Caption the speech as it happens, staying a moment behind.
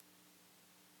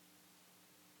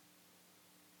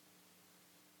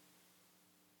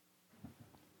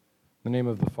In the name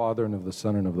of the Father, and of the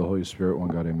Son, and of the Holy Spirit, one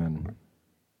God, amen.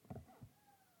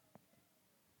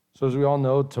 So as we all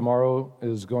know, tomorrow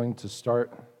is going to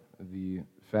start the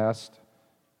fast,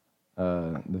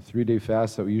 the 3-day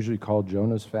fast that we usually call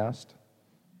Jonah's fast,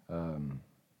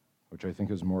 which I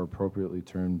think is more appropriately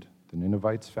termed the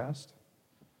Ninevites fast.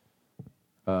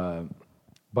 But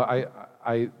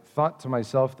I thought to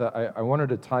myself that I wanted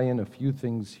to tie in a few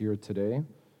things here today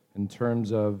in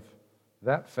terms of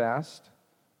that fast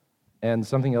and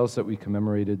something else that we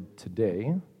commemorated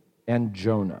today, and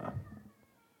Jonah.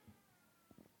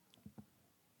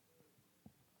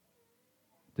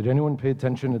 Did anyone pay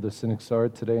attention to the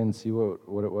Synaxar today and see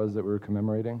what it was that we were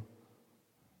commemorating?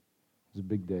 It was a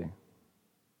big day.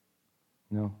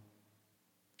 No?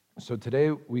 So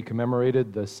today we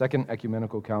commemorated the Second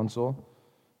Ecumenical Council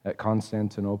at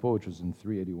Constantinople, which was in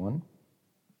 381.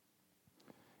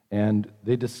 And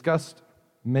they discussed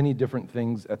many different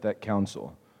things at that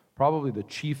council. Probably the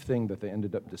chief thing that they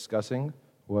ended up discussing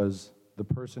was the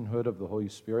personhood of the Holy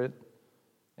Spirit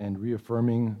and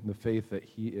reaffirming the faith that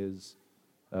He is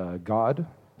God,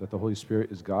 that the Holy Spirit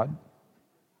is God.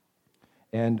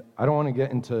 And I don't want to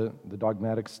get into the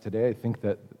dogmatics today. I think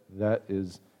that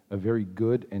is a very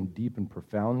good and deep and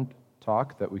profound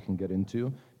talk that we can get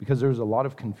into, because there's a lot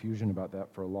of confusion about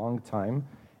that for a long time.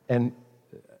 And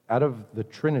out of the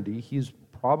Trinity, He's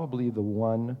probably the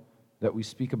one that we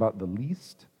speak about the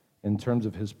least in terms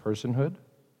of His personhood.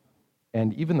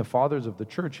 And even the fathers of the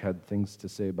church had things to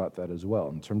say about that as well,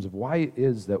 in terms of why it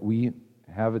is that we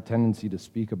have a tendency to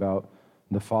speak about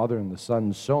the Father and the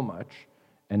Son so much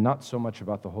and not so much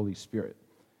about the Holy Spirit.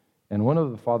 And one of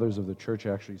the fathers of the church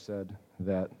actually said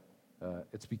that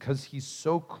it's because He's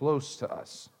so close to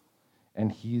us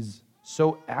and He's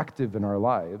so active in our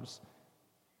lives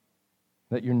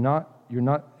that you're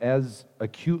not as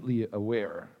acutely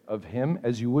aware of Him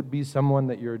as you would be someone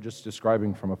that you're just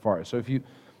describing from afar. So if you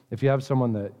have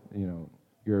someone that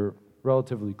you're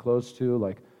relatively close to,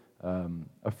 like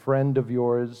a friend of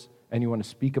yours, and you want to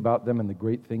speak about them and the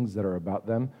great things that are about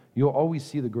them, you'll always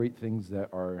see the great things that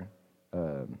are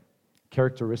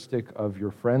characteristic of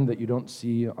your friend that you don't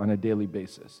see on a daily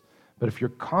basis. But if you're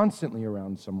constantly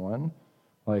around someone,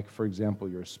 like for example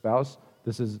your spouse,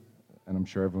 this is, and I'm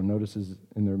sure everyone notices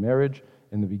in their marriage,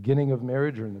 in the beginning of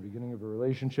marriage or in the beginning of a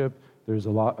relationship, there's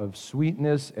a lot of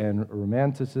sweetness and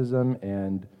romanticism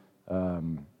and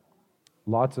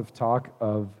lots of talk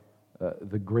of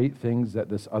the great things that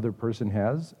this other person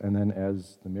has. And then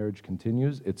as the marriage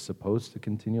continues, it's supposed to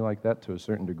continue like that to a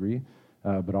certain degree,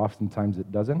 but oftentimes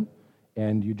it doesn't.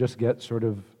 And you just get sort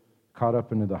of caught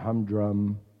up into the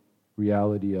humdrum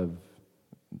reality of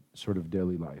sort of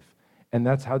daily life. And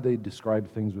that's how they describe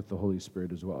things with the Holy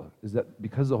Spirit as well, is that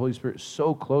because the Holy Spirit is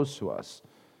so close to us,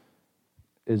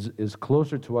 is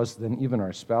closer to us than even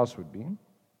our spouse would be,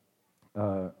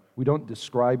 we don't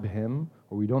describe Him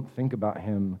or we don't think about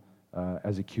Him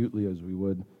as acutely as we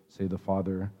would, say, the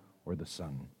Father or the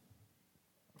Son.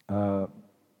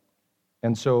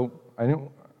 And so I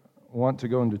don't want to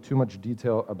go into too much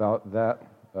detail about that,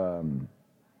 the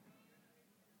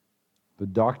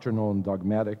doctrinal and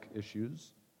dogmatic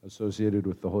issues associated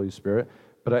with the Holy Spirit,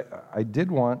 but I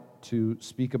did want to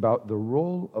speak about the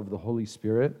role of the Holy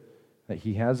Spirit that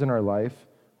He has in our life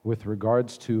with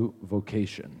regards to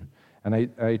vocation. And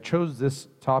I chose this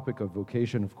topic of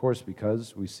vocation, of course,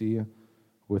 because we see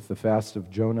with the fast of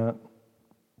Jonah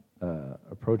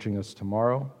approaching us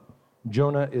tomorrow,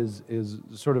 Jonah is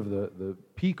sort of the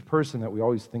peak person that we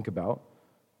always think about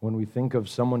when we think of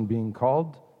someone being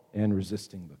called and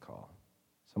resisting the call.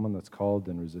 Someone that's called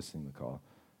and resisting the call.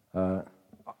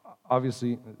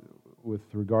 Obviously, with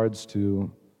regards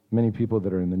to many people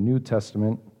that are in the New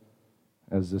Testament,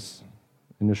 as this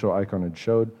initial icon had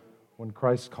showed, when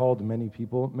Christ called many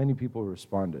people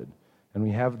responded. And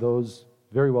we have those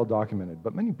very well documented,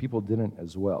 but many people didn't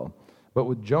as well. But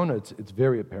with Jonah, it's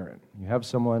very apparent. You have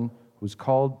someone who's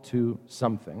called to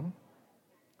something,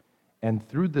 and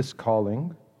through this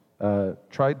calling,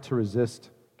 tried to resist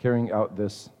carrying out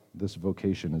this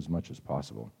vocation as much as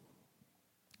possible.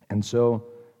 And so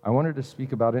I wanted to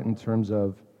speak about it in terms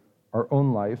of our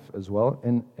own life as well,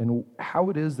 and how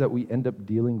it is that we end up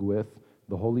dealing with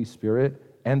the Holy Spirit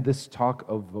and this talk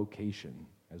of vocation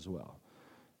as well.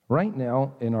 Right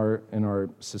now in our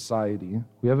society,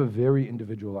 we have a very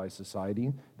individualized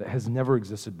society that has never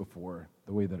existed before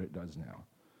the way that it does now.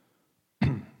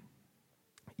 It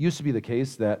used to be the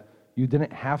case that you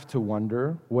didn't have to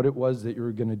wonder what it was that you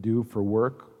were going to do for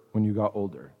work when you got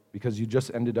older, because you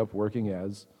just ended up working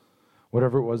as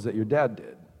whatever it was that your dad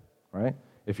did, right?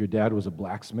 If your dad was a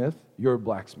blacksmith, you're a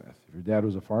blacksmith. If your dad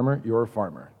was a farmer, you're a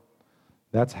farmer.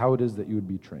 That's how it is that you would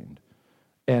be trained.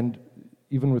 And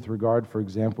even with regard, for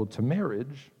example, to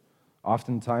marriage,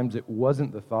 oftentimes it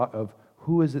wasn't the thought of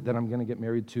who is it that I'm going to get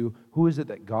married to? Who is it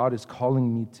that God is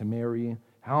calling me to marry?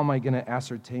 How am I going to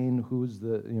ascertain who's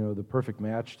the perfect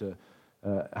match to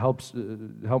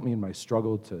help me in my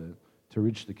struggle to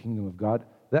reach the kingdom of God?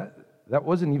 That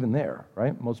wasn't even there,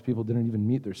 right? Most people didn't even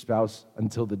meet their spouse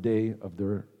until the day of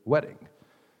their wedding.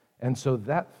 And so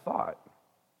that thought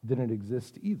didn't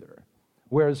exist either.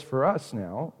 Whereas for us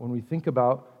now, when we think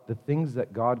about the things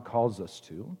that God calls us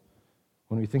to,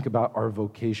 when we think about our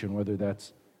vocation, whether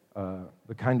that's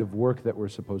the kind of work that we're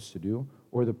supposed to do,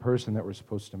 or the person that we're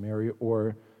supposed to marry,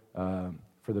 or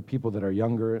for the people that are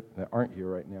younger that aren't here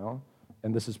right now,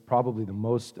 and this is probably the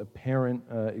most apparent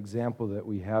example that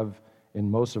we have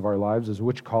in most of our lives, is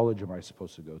which college am I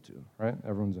supposed to go to, right?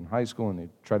 Everyone's in high school and they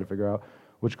try to figure out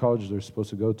which college they're supposed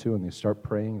to go to, and they start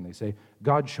praying and they say,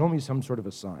 God, show me some sort of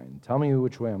a sign. Tell me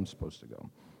which way I'm supposed to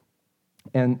go.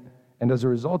 And as a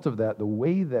result of that, the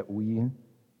way that we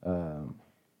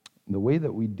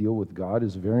deal with God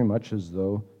is very much as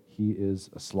though he is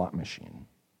a slot machine.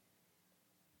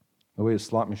 The way a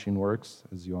slot machine works,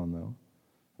 as you all know,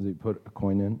 is you put a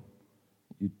coin in,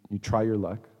 you try your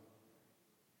luck,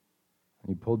 and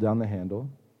you pull down the handle,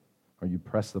 or you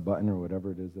press the button or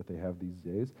whatever it is that they have these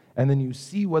days, and then you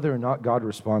see whether or not God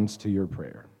responds to your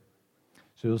prayer.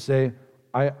 So you'll say,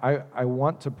 I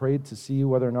want to pray to see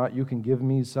whether or not you can give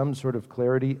me some sort of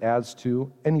clarity as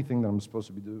to anything that I'm supposed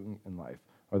to be doing in life,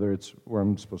 whether it's where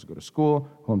I'm supposed to go to school,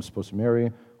 who I'm supposed to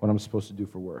marry, what I'm supposed to do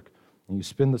for work. And you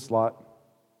spin the slot,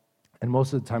 and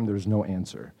most of the time there's no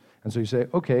answer. And so you say,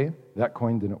 okay, that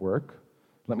coin didn't work.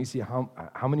 Let me see how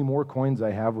many more coins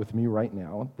I have with me right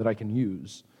now that I can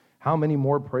use. How many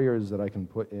more prayers that I can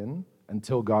put in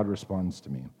until God responds to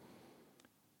me.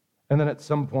 And then at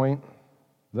some point,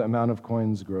 the amount of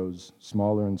coins grows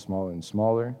smaller and smaller and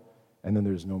smaller, and then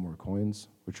there's no more coins,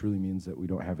 which really means that we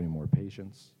don't have any more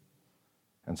patience.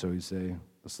 And so you say,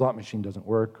 the slot machine doesn't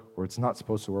work, or it's not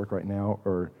supposed to work right now,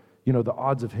 or, the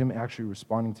odds of him actually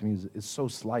responding to me is so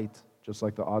slight, just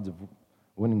like the odds of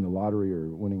winning the lottery or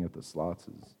winning at the slots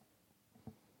is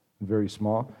very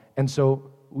small. And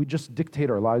so we just dictate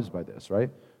our lives by this, right?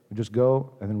 We just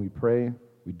go, and then we pray.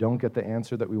 We don't get the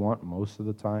answer that we want most of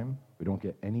the time. We don't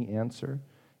get any answer.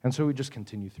 And so we just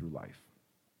continue through life.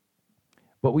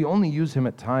 But we only use him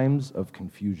at times of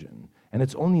confusion. And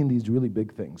it's only in these really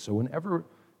big things. So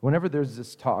whenever there's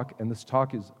this talk, and this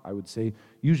talk is, I would say,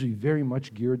 usually very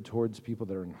much geared towards people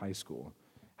that are in high school.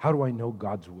 How do I know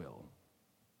God's will?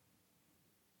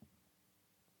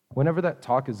 Whenever that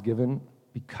talk is given,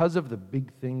 because of the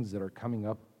big things that are coming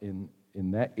up in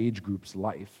that age group's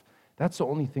life, that's the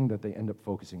only thing that they end up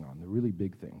focusing on, the really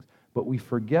big things. But we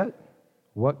forget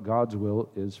what God's will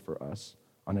is for us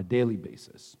on a daily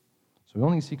basis. So we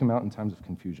only seek him out in times of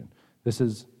confusion. This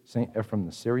is St. Ephraim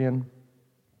the Syrian,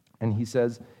 and he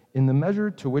says, in the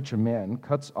measure to which a man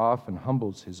cuts off and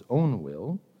humbles his own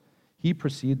will, he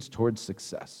proceeds towards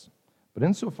success. But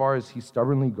insofar as he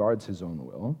stubbornly guards his own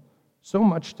will, so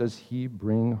much does he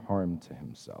bring harm to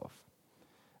himself.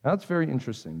 Now, that's very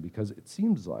interesting because it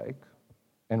seems like,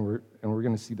 and we're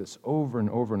going to see this over and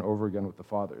over and over again with the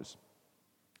fathers,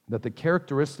 that the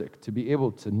characteristic to be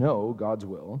able to know God's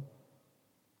will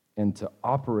and to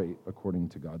operate according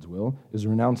to God's will is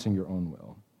renouncing your own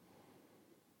will.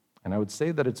 And I would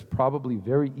say that it's probably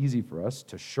very easy for us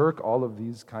to shirk all of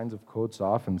these kinds of quotes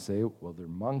off and say, well, they're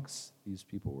monks. These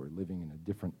people were living in a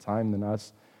different time than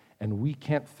us. And we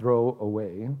can't throw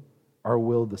away our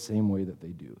will the same way that they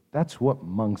do. That's what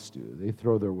monks do. They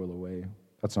throw their will away.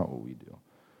 That's not what we do.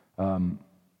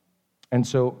 And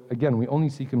so, again, we only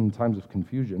seek him in times of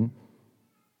confusion,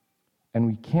 and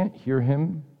we can't hear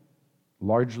him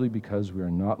largely because we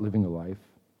are not living a life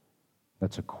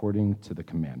that's according to the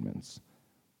commandments.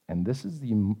 And this is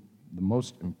the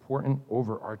most important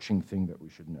overarching thing that we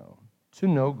should know. To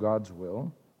know God's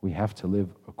will, we have to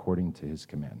live according to his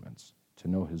commandments. To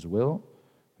know his will,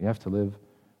 we have to live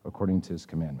according to his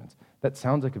commandments. That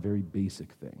sounds like a very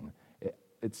basic thing.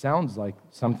 It sounds like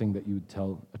something that you would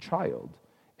tell a child.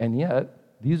 And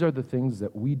yet, these are the things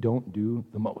that we don't do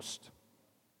the most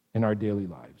in our daily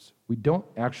lives. We don't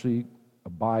actually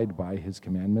abide by his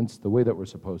commandments the way that we're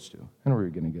supposed to. And we're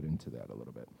going to get into that a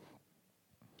little bit.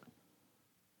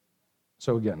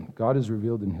 So again, God is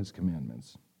revealed in his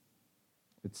commandments.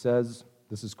 It says,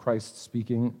 this is Christ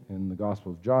speaking in the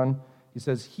Gospel of John. He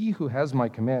says, he who has my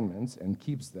commandments and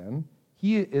keeps them,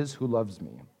 he it is who loves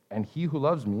me. And he who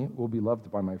loves me will be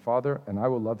loved by my Father, and I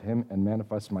will love him and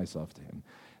manifest myself to him.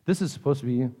 This is supposed to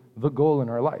be the goal in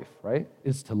our life, right?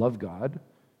 Is to love God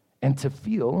and to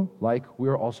feel like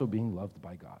we're also being loved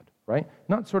by God. right?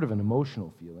 Not sort of an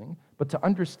emotional feeling, but to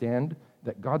understand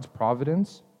that God's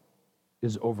providence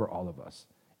is over all of us.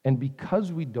 And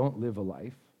because we don't live a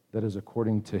life that is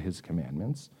according to his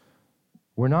commandments,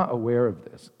 we're not aware of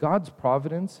this. God's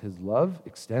providence, his love,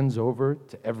 extends over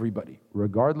to everybody,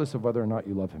 regardless of whether or not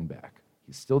you love him back.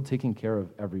 He's still taking care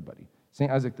of everybody. St.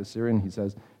 Isaac the Syrian, he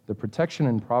says, the protection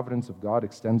and providence of God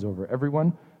extends over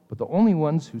everyone, but the only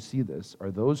ones who see this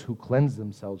are those who cleanse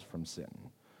themselves from sin.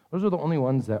 Those are the only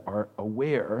ones that are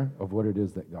aware of what it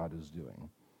is that God is doing.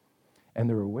 And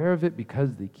they're aware of it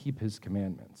because they keep his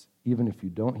commandments. Even if you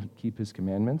don't keep his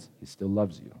commandments, he still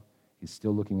loves you. He's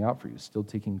still looking out for you, still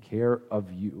taking care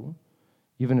of you,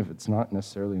 even if it's not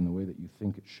necessarily in the way that you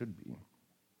think it should be.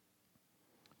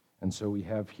 And so we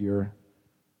have here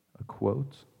a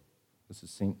quote. This is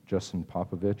St. Justin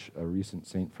Popovich, a recent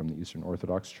saint from the Eastern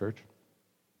Orthodox Church,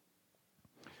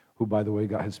 who, by the way,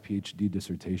 got his PhD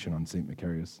dissertation on St.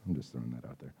 Macarius. I'm just throwing that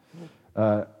out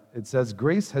there. It says,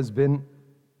 Grace has been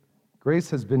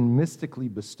mystically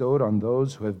bestowed on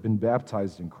those who have been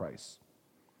baptized in Christ.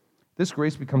 This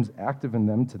grace becomes active in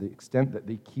them to the extent that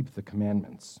they keep the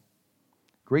commandments.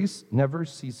 Grace never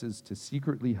ceases to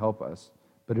secretly help us,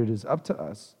 but it is up to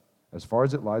us, as far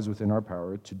as it lies within our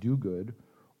power, to do good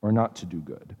or not to do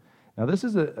good. Now, this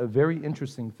is a very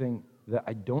interesting thing that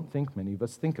I don't think many of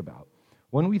us think about.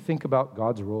 When we think about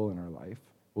God's role in our life,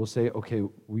 we'll say, okay,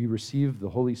 we receive the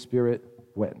Holy Spirit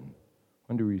when?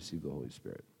 When do we receive the Holy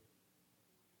Spirit?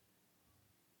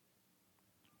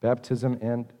 Baptism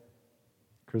and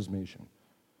chrismation.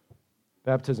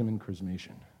 Baptism and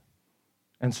chrismation.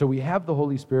 And so we have the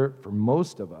Holy Spirit for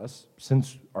most of us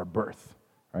since our birth,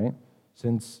 right?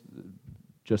 Since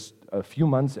just a few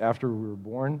months after we were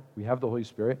born, we have the Holy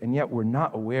Spirit, and yet we're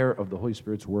not aware of the Holy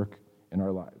Spirit's work in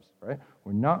our lives, right?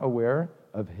 We're not aware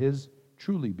of his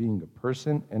truly being a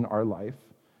person in our life,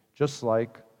 just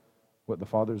like what the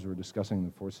fathers were discussing in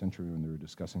the 4th century when they were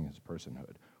discussing his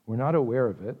personhood. We're not aware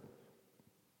of it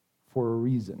for a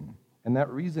reason, and that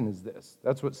reason is this.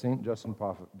 That's what St. Justin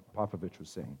Popovich was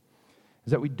saying,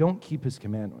 is that we don't keep his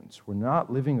commandments. We're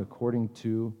not living according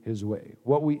to his way.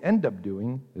 What we end up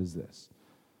doing is this.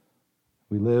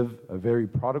 We live a very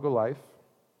prodigal life.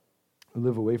 We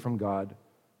live away from God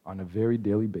on a very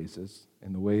daily basis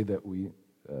in the way that we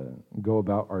go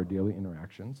about our daily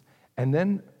interactions. And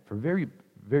then for very,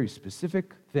 very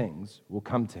specific things, we'll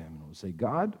come to him and we'll say,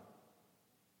 God,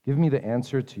 give me the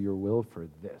answer to your will for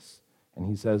this. And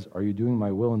he says, are you doing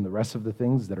my will in the rest of the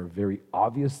things that are very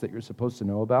obvious that you're supposed to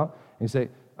know about? And you say,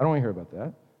 I don't want to hear about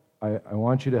that. I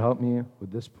want you to help me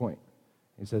with this point.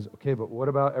 He says, okay, but what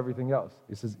about everything else?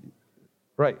 He says,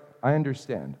 right, I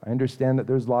understand. I understand that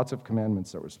there's lots of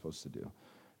commandments that we're supposed to do.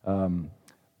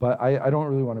 But I don't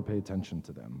really want to pay attention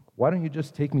to them. Why don't you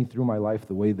just take me through my life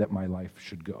the way that my life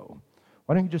should go?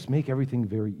 Why don't you just make everything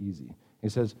very easy? He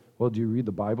says, well, do you read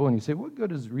the Bible? And you say, what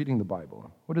good is reading the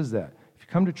Bible? What is that? If you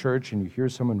come to church and you hear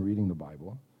someone reading the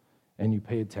Bible and you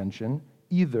pay attention,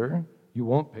 either you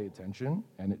won't pay attention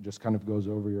and it just kind of goes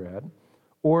over your head,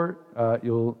 or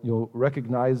you'll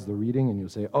recognize the reading and you'll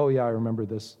say, oh yeah, I remember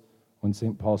this when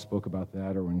St. Paul spoke about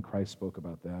that or when Christ spoke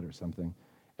about that or something.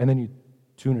 And then you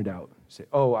tune it out. You say,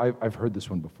 oh, I've heard this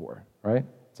one before, right?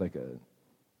 It's like a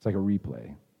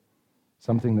replay.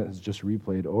 Something that is just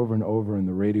replayed over and over in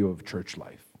the radio of church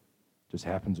life. Just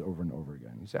happens over and over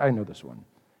again. You say, I know this one.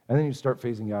 And then you start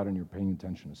phasing out and you're paying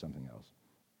attention to something else.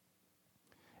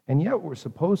 And yet we're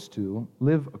supposed to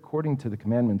live according to the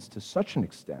commandments to such an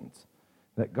extent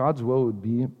that God's will would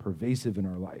be pervasive in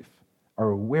our life. Our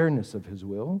awareness of his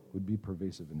will would be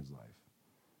pervasive in his life.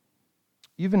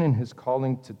 Even in his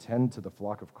calling to tend to the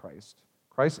flock of Christ,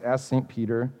 Christ asked St.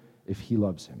 Peter if he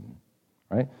loves him,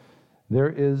 right? There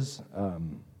is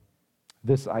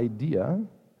this idea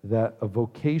that a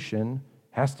vocation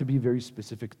has to be very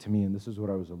specific to me, and this is what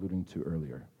I was alluding to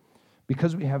earlier.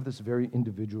 Because we have this very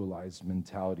individualized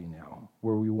mentality now,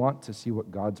 where we want to see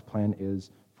what God's plan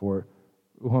is for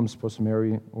who I'm supposed to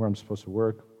marry, where I'm supposed to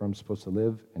work, where I'm supposed to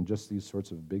live, and just these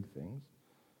sorts of big things.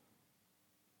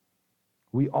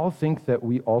 We all think that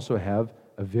we also have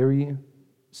a very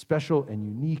special and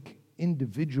unique,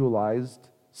 individualized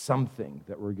something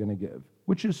that we're going to give,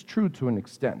 which is true to an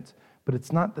extent, but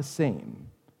it's not the same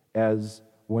as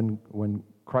when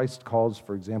Christ calls,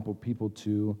 for example, people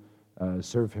to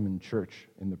serve him in church,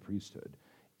 in the priesthood.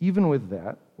 Even with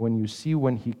that, when you see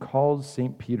when he calls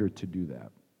St. Peter to do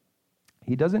that,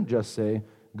 he doesn't just say,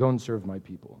 go and serve my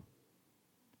people.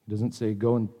 He doesn't say,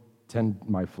 go and tend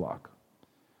my flock.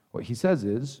 What he says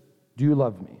is, do you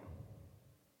love me?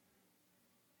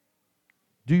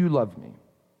 Do you love me?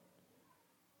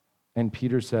 And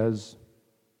Peter says,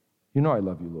 you know I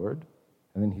love you, Lord.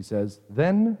 And then he says,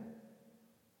 then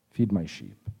feed my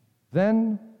sheep.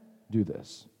 Then do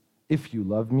this. If you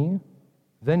love me,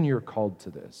 then you're called to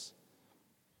this.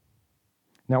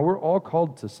 Now, we're all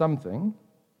called to something,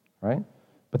 right?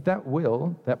 But that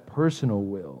will, that personal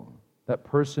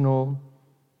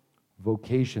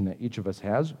vocation that each of us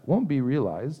has won't be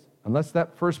realized unless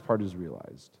that first part is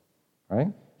realized,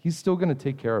 right? He's still going to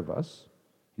take care of us.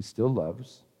 He still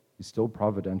loves. He's still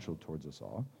providential towards us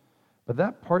all. But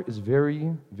that part is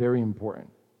very, very important.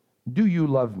 Do you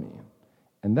love me?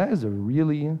 And that is a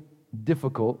really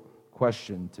difficult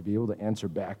question to be able to answer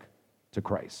back to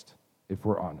Christ, if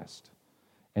we're honest.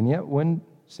 And yet when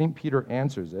St. Peter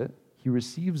answers it, he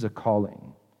receives a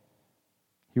calling.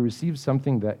 He receives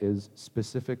something that is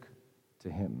specific to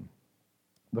him.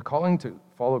 The calling to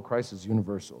follow Christ is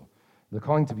universal. The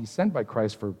calling to be sent by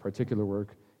Christ for a particular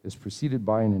work is preceded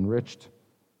by and enriched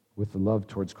with the love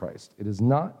towards Christ. It is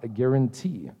not a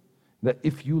guarantee that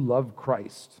if you love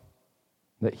Christ,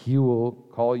 that he will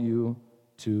call you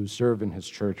to serve in his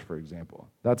church, for example.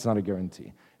 That's not a guarantee.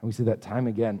 And we see that time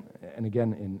again and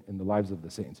again in the lives of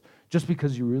the saints. Just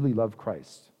because you really love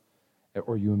Christ,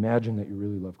 or you imagine that you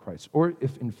really love Christ, or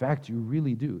if in fact you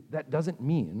really do, that doesn't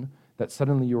mean that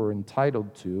suddenly you are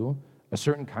entitled to a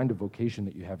certain kind of vocation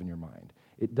that you have in your mind.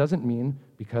 It doesn't mean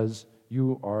because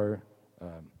you are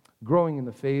growing in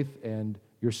the faith and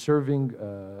you're serving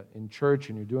in church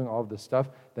and you're doing all of this stuff,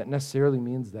 that necessarily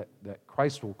means that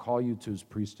Christ will call you to his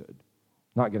priesthood.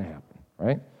 Not going to happen,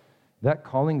 right? That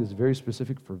calling is very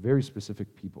specific for very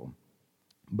specific people.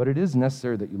 But it is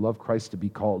necessary that you love Christ to be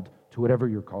called to whatever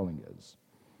your calling is.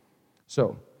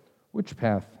 So, which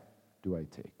path do I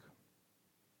take?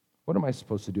 What am I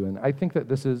supposed to do? And I think that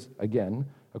this is, again,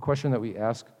 a question that we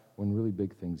ask when really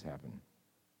big things happen.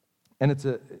 And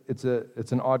it's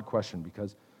an odd question,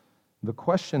 because the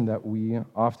question that we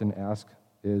often ask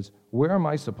is, where am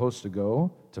I supposed to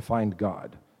go to find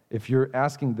God? If you're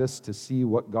asking this to see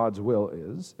what God's will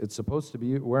is, it's supposed to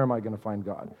be, where am I going to find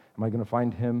God? Am I going to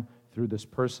find him through this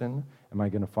person? Am I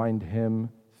going to find him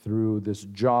through this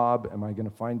job? Am I going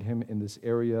to find him in this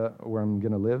area where I'm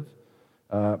going to live?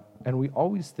 And we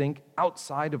always think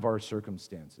outside of our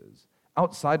circumstances,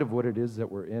 outside of what it is that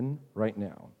we're in right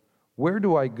now. Where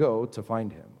do I go to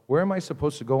find him? Where am I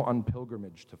supposed to go on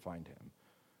pilgrimage to find him?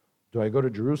 Do I go to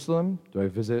Jerusalem? Do I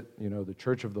visit, the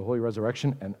Church of the Holy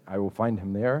Resurrection and I will find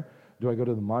him there? Do I go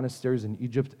to the monasteries in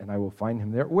Egypt and I will find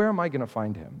him there? Where am I going to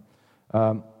find him?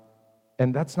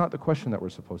 And that's not the question that we're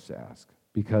supposed to ask,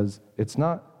 because it's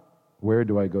not where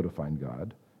do I go to find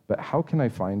God, but how can I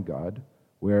find God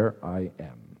where I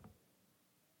am?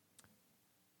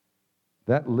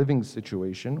 That living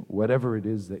situation, whatever it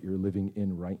is that you're living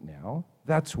in right now,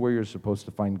 that's where you're supposed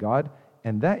to find God.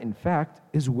 And that, in fact,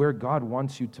 is where God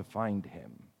wants you to find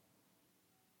him.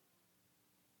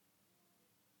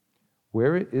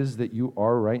 Where it is that you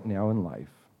are right now in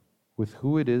life, with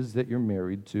who it is that you're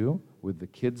married to, with the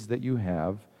kids that you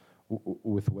have,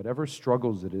 with whatever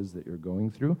struggles it is that you're going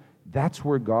through, that's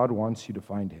where God wants you to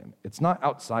find him. It's not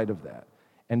outside of that.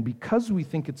 And because we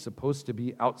think it's supposed to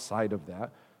be outside of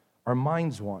that, our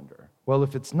minds wander. Well,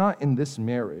 if it's not in this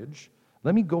marriage,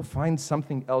 let me go find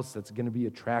something else that's going to be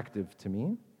attractive to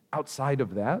me outside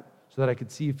of that so that I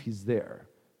could see if he's there.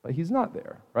 But he's not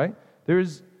there, right? There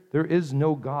is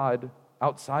no God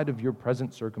outside of your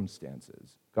present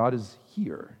circumstances. God is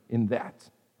here in that,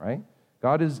 right?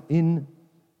 God is in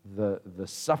the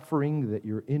suffering that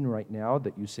you're in right now,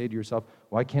 that you say to yourself,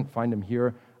 well, I can't find him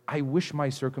here. I wish my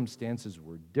circumstances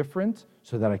were different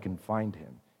so that I can find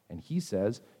him. And he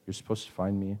says, you're supposed to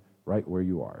find me right where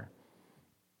you are.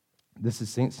 This is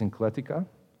Saint Syncletica.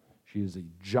 She is a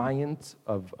giant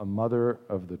of a mother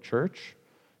of the church.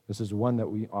 This is one that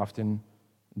we often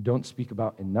don't speak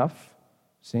about enough.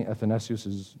 Saint Athanasius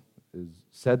is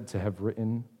said to have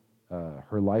written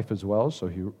her life as well, so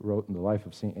he wrote in the life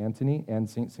of Saint Anthony and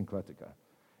Saint Syncletica.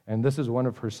 And this is one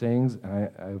of her sayings, and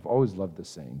I've always loved this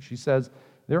saying. She says,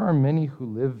 there are many who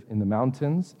live in the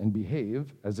mountains and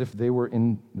behave as if they were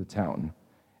in the town,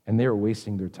 and they are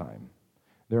wasting their time.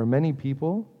 There are many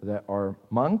people that are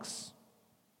monks,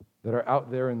 that are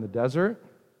out there in the desert,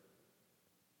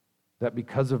 that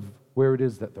because of where it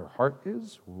is that their heart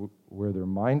is, where their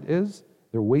mind is,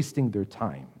 they're wasting their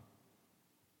time.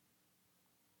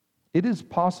 It is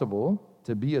possible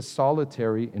to be a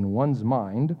solitary in one's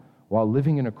mind while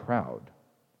living in a crowd.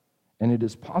 And it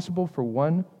is possible for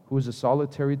one who is a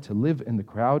solitary to live in the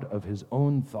crowd of his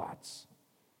own thoughts.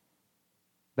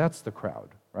 That's the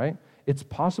crowd, right? It's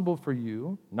possible for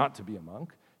you not to be a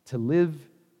monk, to live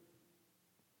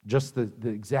just the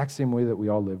exact same way that we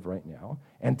all live right now,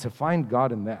 and to find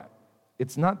God in that.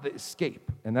 It's not the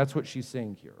escape, and that's what she's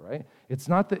saying here, right? It's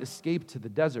not the escape to the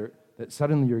desert that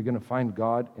suddenly you're going to find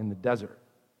God in the desert.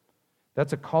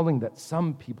 That's a calling that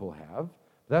some people have.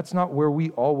 That's not where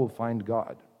we all will find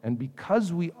God. And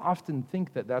because we often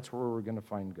think that that's where we're going to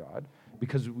find God,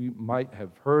 because we might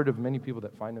have heard of many people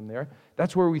that find him there,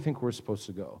 that's where we think we're supposed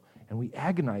to go. And we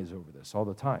agonize over this all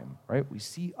the time, right? We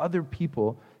see other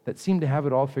people that seem to have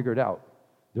it all figured out.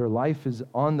 Their life is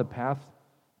on the path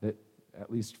that,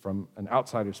 at least from an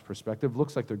outsider's perspective,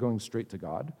 looks like they're going straight to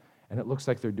God, and it looks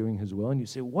like they're doing his will. And you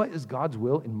say, what is God's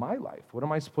will in my life? What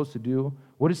am I supposed to do?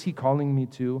 What is he calling me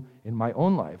to in my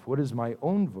own life? What is my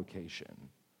own vocation?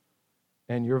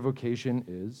 And your vocation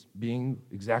is being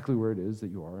exactly where it is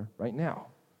that you are right now.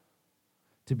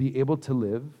 To be able to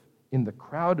live in the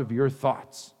crowd of your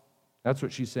thoughts. That's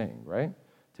what she's saying, right?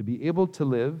 To be able to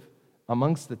live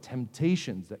amongst the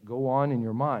temptations that go on in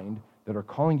your mind that are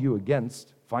calling you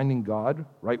against finding God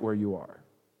right where you are.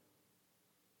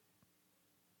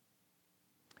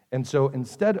 And so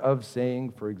instead of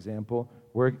saying, for example,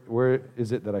 where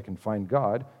is it that I can find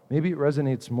God? Maybe it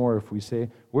resonates more if we say,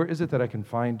 where is it that I can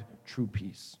find true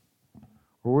peace?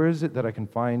 Or where is it that I can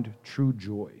find true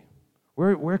joy?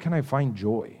 Where can I find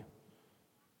joy?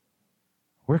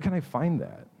 Where can I find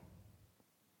that?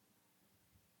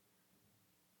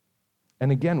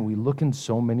 And again, we look in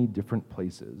so many different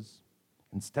places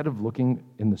instead of looking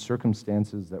in the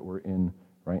circumstances that we're in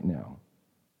right now.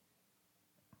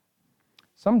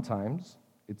 Sometimes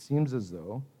it seems as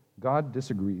though God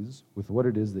disagrees with what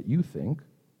it is that you think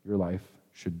your life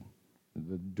should,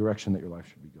 the direction that your life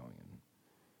should be going in.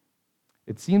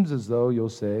 It seems as though you'll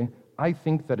say, I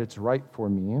think that it's right for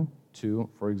me to,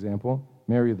 for example,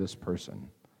 marry this person.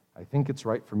 I think it's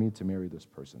right for me to marry this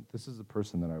person. This is the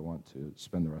person that I want to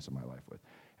spend the rest of my life with.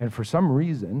 And for some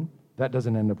reason, that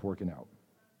doesn't end up working out.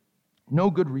 No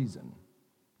good reason.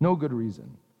 No good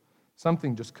reason.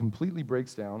 Something just completely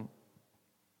breaks down,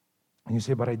 and you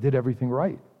say, but I did everything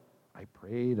right. I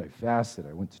prayed, I fasted,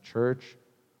 I went to church.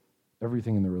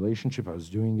 Everything in the relationship, I was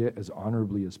doing it as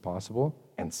honorably as possible,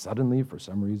 and suddenly, for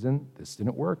some reason, this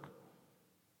didn't work.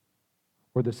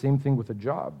 Or the same thing with a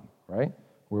job, right?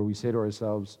 Where we say to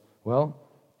ourselves, well,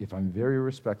 if I'm very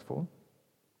respectful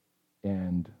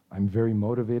and I'm very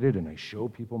motivated and I show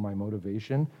people my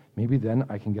motivation, maybe then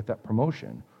I can get that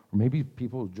promotion. Or maybe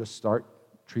people just start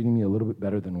treating me a little bit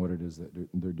better than what it is that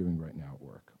they're doing right now at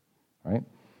work, right?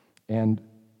 And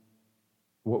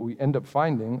what we end up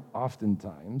finding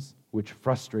oftentimes, which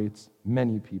frustrates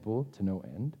many people to no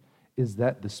end, is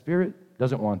that the Spirit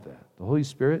doesn't want that. The Holy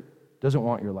Spirit doesn't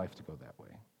want your life to go that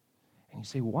way. And you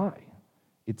say, why?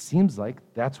 It seems like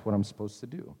that's what I'm supposed to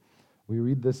do. We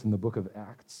read this in the book of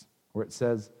Acts, where it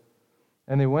says,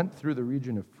 and they went through the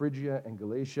region of Phrygia and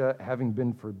Galatia, having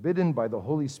been forbidden by the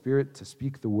Holy Spirit to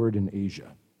speak the word in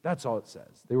Asia. That's all it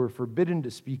says. They were forbidden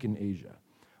to speak in Asia.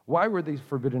 Why were they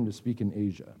forbidden to speak in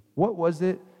Asia? What was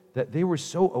it that they were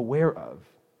so aware of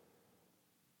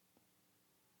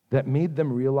that made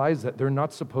them realize that they're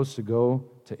not supposed to go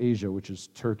to Asia, which is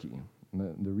Turkey?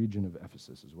 The region of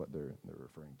Ephesus is what they're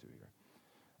referring to here.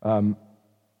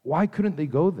 Why couldn't they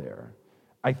go there?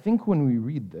 I think when we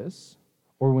read this,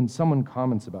 or when someone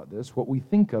comments about this, what we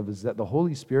think of is that the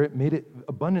Holy Spirit made it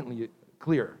abundantly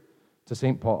clear to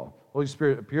St. Paul. Holy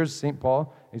Spirit appears to St.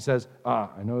 Paul, and he says,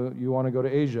 I know you want to go to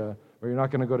Asia, but you're not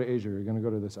going to go to Asia. You're going to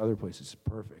go to this other place. It's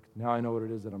perfect. Now I know what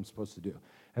it is that I'm supposed to do.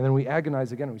 And then we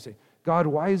agonize again, and we say, God,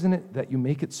 why isn't it that you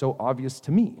make it so obvious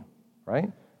to me,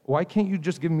 right? Why can't you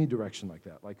just give me direction like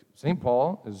that? Like St.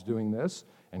 Paul is doing this,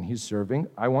 and he's serving.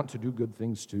 I want to do good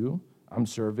things too. I'm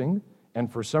serving. And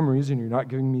for some reason, you're not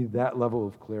giving me that level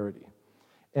of clarity.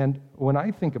 And when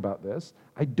I think about this,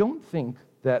 I don't think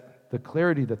that the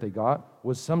clarity that they got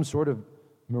was some sort of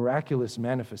miraculous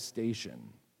manifestation,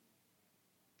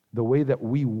 the way that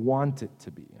we want it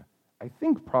to be. I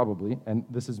think probably, and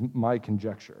this is my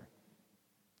conjecture,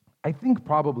 I think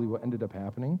probably what ended up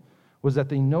happening was that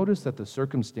they noticed that the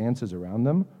circumstances around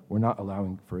them were not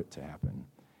allowing for it to happen.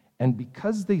 And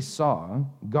because they saw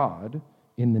God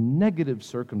in the negative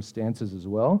circumstances as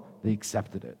well, they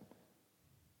accepted it.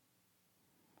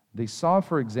 They saw,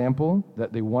 for example,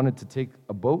 that they wanted to take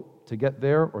a boat to get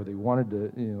there, or they wanted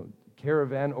to,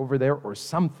 caravan over there or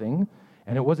something,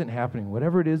 and it wasn't happening.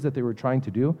 Whatever it is that they were trying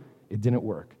to do, it didn't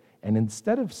work. And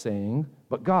instead of saying,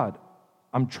 but God,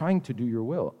 I'm trying to do your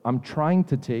will. I'm trying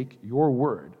to take your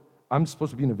word. I'm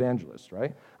supposed to be an evangelist,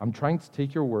 right? I'm trying to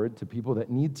take your word to people that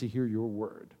need to hear your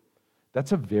word.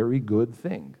 That's a very good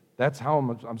thing. That's how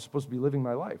I'm supposed to be living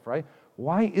my life, right?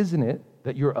 Why isn't it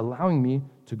that you're allowing me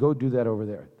to go do that over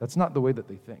there? That's not the way that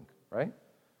they think, right?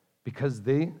 Because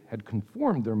they had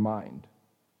conformed their mind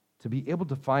to be able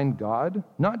to find God,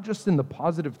 not just in the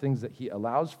positive things that he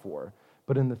allows for,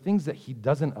 but in the things that he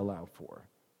doesn't allow for.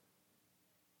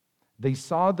 They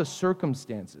saw the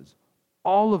circumstances,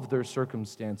 all of their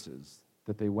circumstances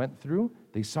that they went through,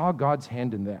 they saw God's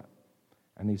hand in that.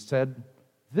 And they said,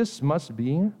 this must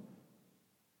be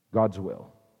God's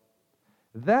will.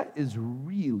 That is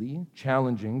really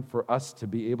challenging for us to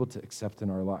be able to accept in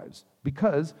our lives,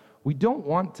 because we don't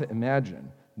want to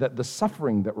imagine that the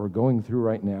suffering that we're going through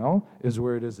right now is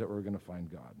where it is that we're going to find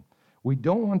God. We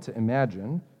don't want to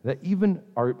imagine that even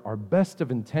our best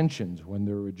of intentions when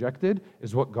they're rejected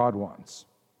is what God wants.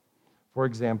 For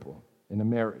example, in a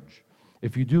marriage,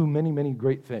 if you do many, many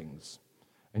great things,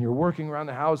 and you're working around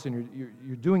the house and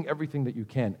you're doing everything that you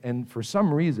can, and for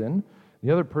some reason,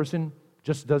 the other person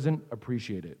just doesn't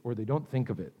appreciate it, or they don't think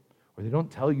of it, or they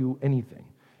don't tell you anything,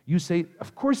 you say,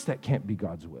 of course that can't be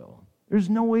God's will. There's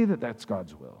no way that that's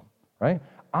God's will, right?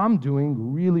 I'm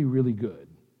doing really, really good.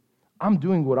 I'm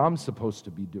doing what I'm supposed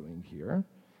to be doing here,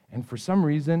 and for some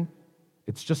reason,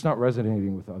 it's just not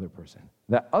resonating with the other person.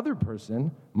 That other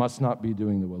person must not be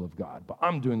doing the will of God, but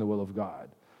I'm doing the will of God.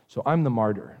 So I'm the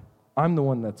martyr. I'm the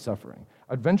one that's suffering.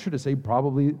 I'd venture to say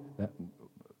probably that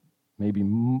maybe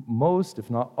most, if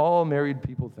not all, married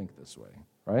people think this way,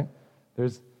 right?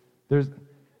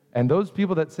 And those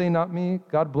people that say, not me,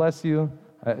 God bless you,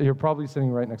 you're probably sitting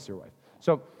right next to your wife.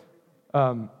 So,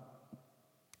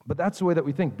 but that's the way that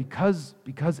we think, because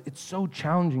it's so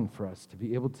challenging for us to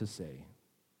be able to say,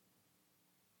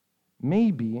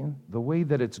 maybe the way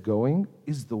that it's going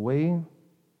is the way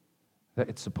that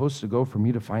it's supposed to go for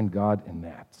me to find God in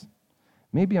that.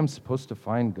 Maybe I'm supposed to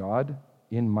find God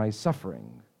in my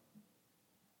suffering,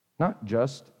 not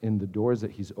just in the doors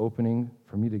that he's opening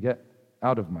for me to get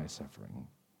out of my suffering.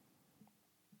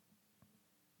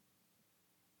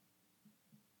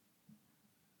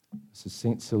 This is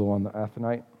St. Silouan the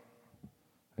Athonite,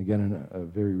 again, a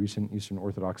very recent Eastern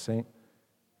Orthodox saint.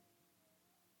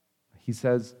 He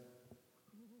says,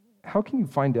 how can you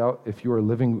find out if you are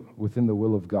living within the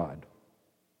will of God?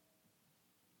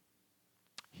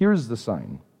 Here's the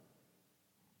sign.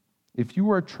 If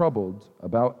you are troubled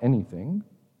about anything,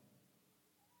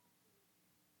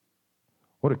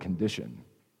 what a condition.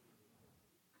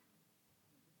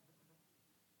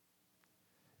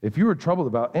 If you are troubled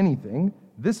about anything,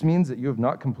 this means that you have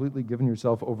not completely given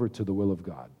yourself over to the will of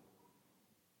God.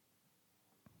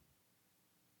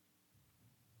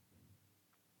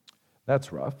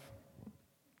 That's rough,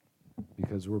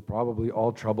 because we're probably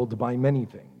all troubled by many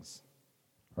things,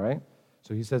 right?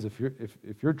 So he says, if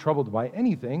you're troubled by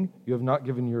anything, you have not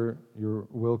given your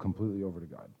will completely over to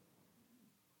God.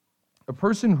 A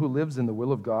person who lives in the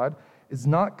will of God is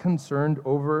not concerned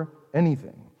over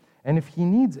anything. And if he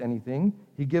needs anything,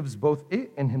 he gives both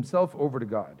it and himself over to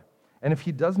God. And if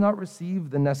he does not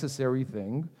receive the necessary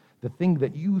thing, the thing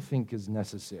that you think is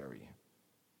necessary,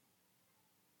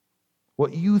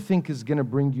 what you think is going to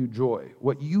bring you joy,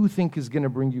 what you think is going to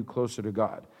bring you closer to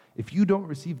God, if you don't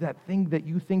receive that thing that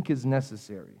you think is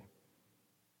necessary,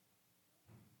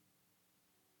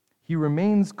 he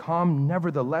remains calm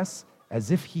nevertheless, as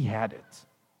if he had it.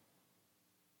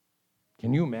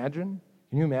 Can you imagine?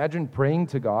 Can you imagine praying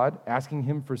to God, asking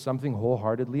him for something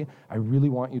wholeheartedly? I really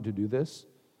want you to do this.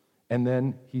 And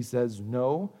then he says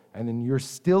no, and then you're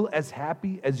still as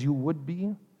happy as you would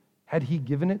be had he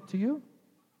given it to you?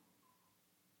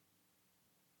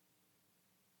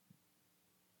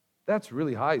 That's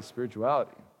really high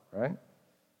spirituality, right?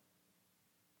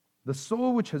 The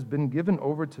soul which has been given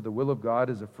over to the will of God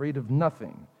is afraid of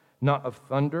nothing, not of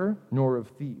thunder, nor of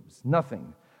thieves,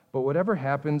 nothing. But whatever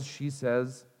happens, she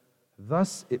says,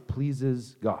 thus it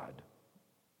pleases God.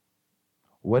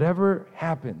 Whatever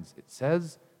happens, it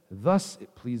says, thus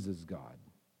it pleases God.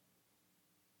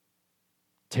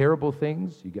 Terrible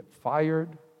things, you get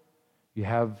fired, you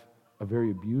have a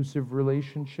very abusive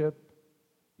relationship,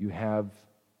 you have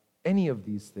any of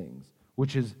these things,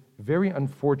 which is very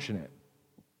unfortunate,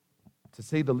 to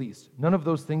say the least. None of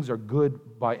those things are good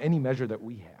by any measure that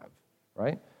we have,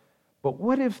 right? But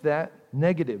what if that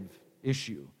negative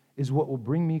issue is what will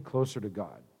bring me closer to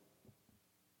God?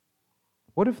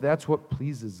 What if that's what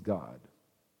pleases God?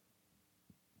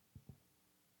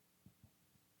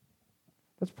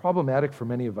 That's problematic for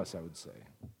many of us, I would say,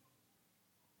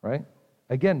 right?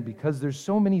 Again, because there's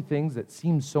so many things that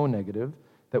seem so negative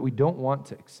that we don't want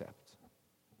to accept.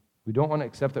 We don't want to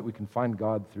accept that we can find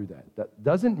God through that. That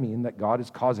doesn't mean that God is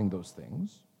causing those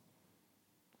things.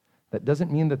 That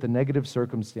doesn't mean that the negative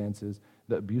circumstances,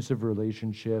 the abusive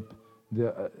relationship,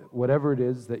 the whatever it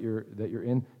is that you're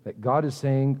in, that God is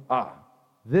saying,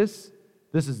 this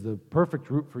is the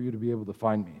perfect route for you to be able to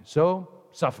find me. So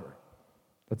suffer.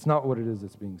 That's not what it is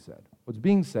that's being said. What's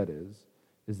being said is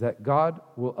that God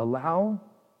will allow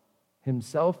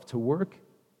himself to work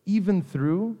even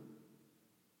through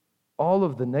all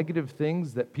of the negative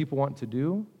things that people want to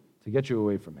do to get you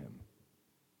away from him.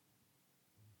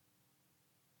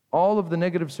 All of the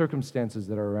negative circumstances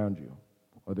that are around you,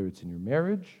 whether it's in your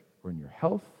marriage or in your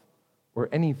health or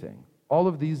anything, all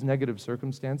of these negative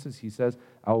circumstances, he says,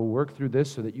 I will work through this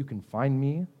so that you can find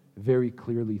me very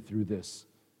clearly through this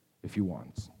if you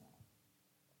want.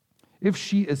 If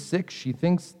she is sick, she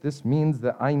thinks this means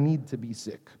that I need to be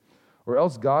sick, or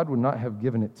else God would not have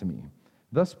given it to me.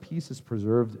 Thus peace is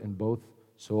preserved in both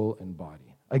soul and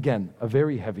body. Again, a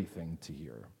very heavy thing to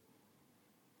hear.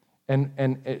 And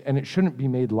it shouldn't be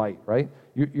made light, right?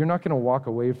 You're not going to walk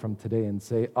away from today and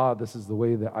say, this is the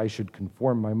way that I should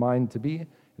conform my mind to be.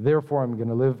 Therefore, I'm going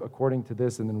to live according to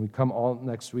this. And then we come all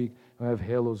next week and we have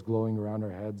halos glowing around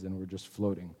our heads and we're just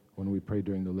floating when we pray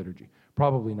during the liturgy.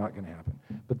 Probably not going to happen.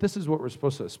 But this is what we're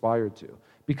supposed to aspire to.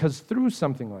 Because through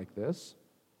something like this,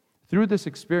 through this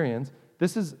experience,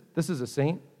 this is a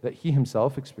saint that he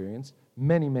himself experienced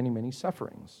many, many, many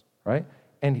sufferings, right?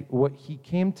 And what he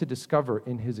came to discover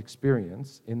in his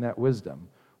experience, in that wisdom,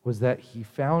 was that he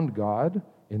found God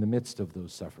in the midst of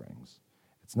those sufferings.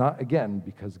 It's not, again,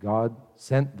 because God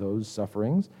sent those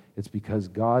sufferings. It's because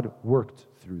God worked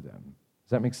through them.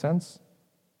 Does that make sense?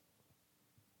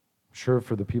 I'm sure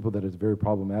for the people that it's very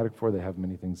problematic for, they have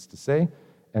many things to say.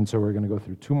 And so we're going to go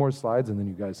through 2 more slides, and then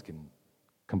you guys can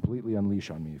completely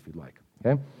unleash on me if you'd like.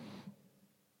 Okay?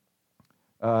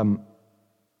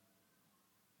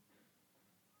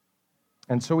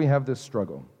 And so we have this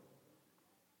struggle.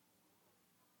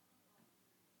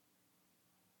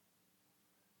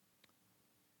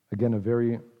 Again, a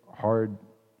very hard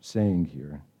saying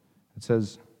here. It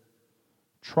says,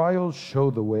 trials show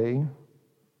the way,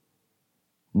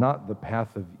 not the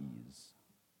path of ease.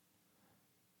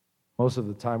 Most of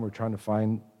the time we're trying to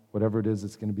find whatever it is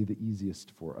that's going to be the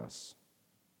easiest for us.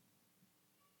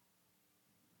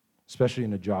 Especially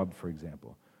in a job, for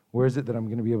example. Where is it that I'm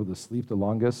going to be able to sleep the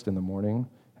longest in the morning,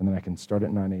 and then I can start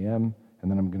at 9 a.m., and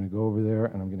then I'm going to go over there,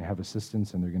 and I'm going to have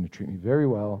assistants, and they're going to treat me very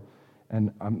well,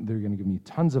 and they're going to give me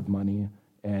tons of money,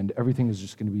 and everything is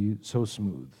just going to be so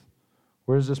smooth.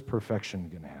 Where's this perfection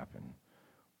going to happen?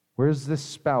 Where's this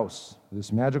spouse,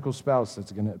 this magical spouse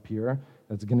that's going to appear,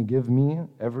 that's going to give me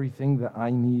everything that I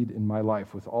need in my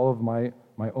life with all of my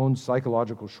own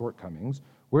psychological shortcomings?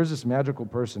 Where's this magical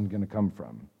person going to come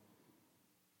from?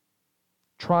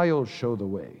 Trials show the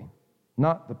way,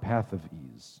 not the path of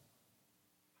ease.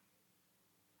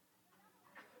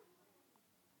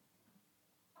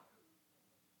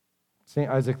 St.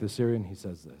 Isaac the Syrian, he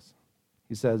says this.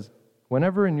 He says,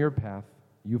 whenever in your path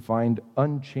you find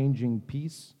unchanging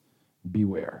peace,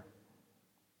 beware.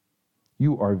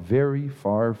 You are very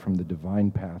far from the divine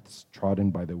paths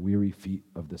trodden by the weary feet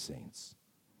of the saints.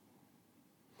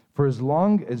 For as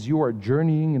long as you are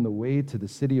journeying in the way to the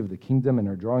city of the kingdom and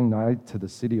are drawing nigh to the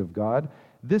city of God,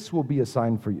 this will be a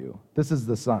sign for you. This is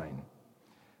the sign.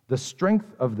 The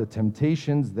strength of the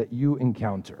temptations that you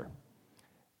encounter.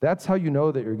 That's how you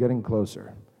know that you're getting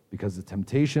closer, because the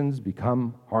temptations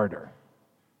become harder.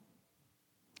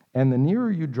 And the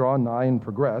nearer you draw nigh and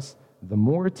progress, the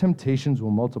more temptations will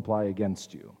multiply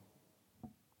against you.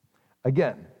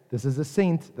 Again, this is a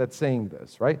saint that's saying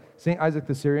this, right? St. Isaac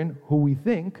the Syrian, who we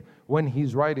think, when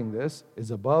he's writing this,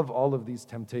 is above all of these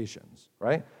temptations,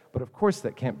 right? But of course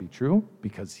that can't be true,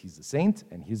 because he's a saint,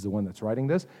 and he's the one that's writing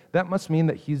this. That must mean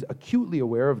that he's acutely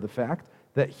aware of the fact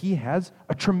that he has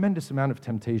a tremendous amount of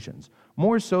temptations,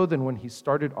 more so than when he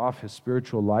started off his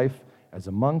spiritual life as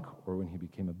a monk, or when he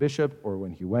became a bishop, or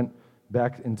when he went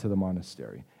back into the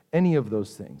monastery. Any of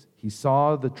those things. He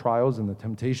saw the trials and the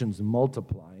temptations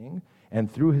multiplying, and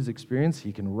through his experience,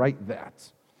 he can write that.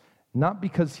 Not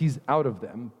because he's out of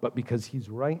them, but because he's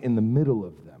right in the middle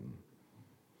of them.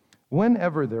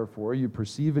 Whenever, therefore, you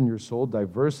perceive in your soul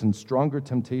diverse and stronger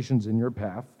temptations in your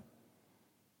path,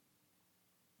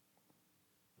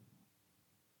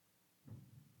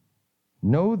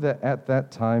 know that at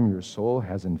that time your soul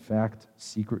has in fact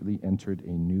secretly entered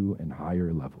a new and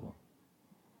higher level.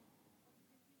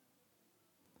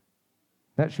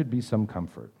 That should be some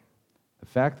comfort. The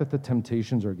fact that the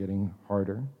temptations are getting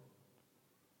harder,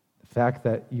 the fact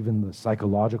that even the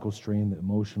psychological strain, the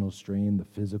emotional strain, the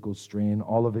physical strain,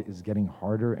 all of it is getting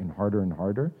harder and harder and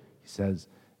harder, he says,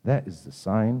 that is the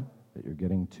sign that you're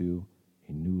getting to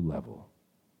a new level.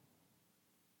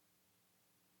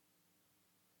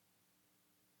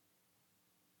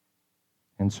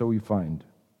 And so we find,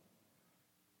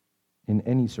 in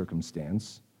any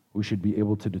circumstance, we should be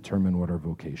able to determine what our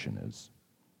vocation is.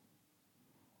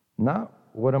 Not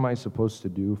what am I supposed to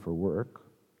do for work,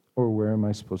 or where am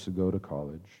I supposed to go to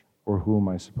college, or who am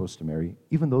I supposed to marry,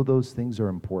 even though those things are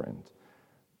important.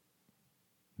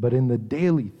 But in the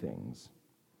daily things,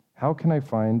 how can I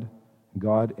find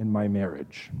God in my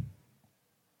marriage?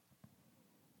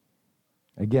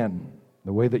 Again,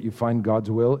 the way that you find God's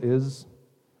will is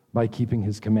by keeping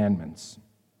his commandments,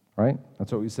 right?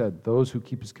 That's what we said. Those who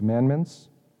keep his commandments,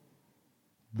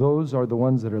 those are the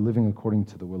ones that are living according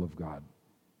to the will of God.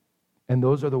 And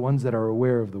those are the ones that are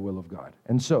aware of the will of God.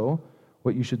 And so,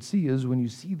 what you should see is when you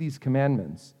see these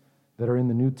commandments that are in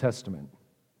the New Testament,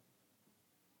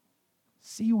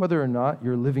 see whether or not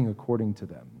you're living according to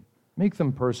them. Make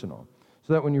them personal.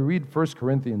 So that when you read 1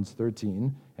 Corinthians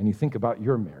 13 and you think about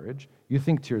your marriage, you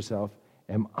think to yourself,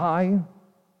 am I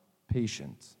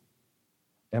patient?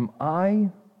 Am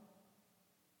I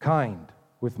kind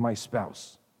with my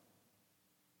spouse?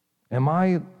 Am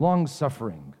I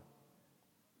long-suffering?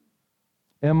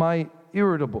 Am I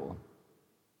irritable?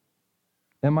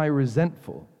 Am I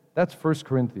resentful? That's 1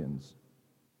 Corinthians.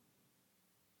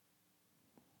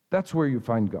 That's where you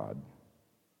find God.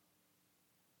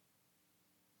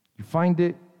 You find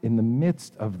it in the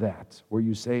midst of that, where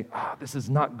you say, this is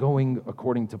not going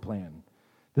according to plan.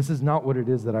 This is not what it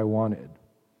is that I wanted.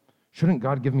 Shouldn't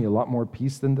God give me a lot more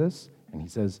peace than this? And he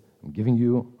says, I'm giving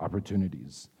you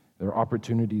opportunities. There are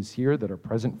opportunities here that are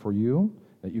present for you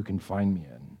that you can find me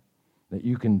in, that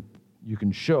you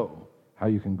can show how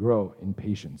you can grow in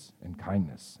patience and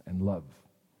kindness and love.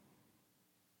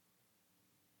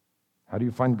 How do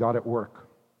you find God at work?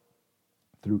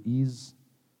 Through ease,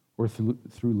 or through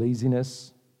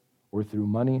laziness, or through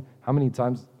money? How many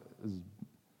times, this is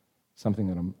something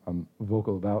that I'm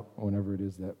vocal about whenever it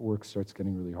is that work starts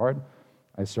getting really hard,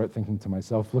 I start thinking to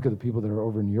myself, look at the people that are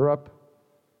over in Europe.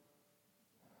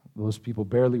 Those people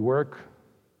barely work.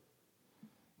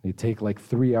 They take like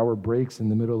 3-hour breaks in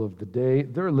the middle of the day.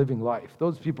 They're living life.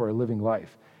 Those people are living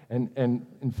life. And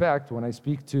in fact, when I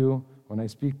speak to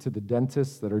the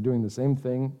dentists that are doing the same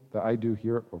thing that I do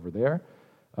here over there,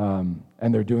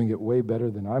 and they're doing it way better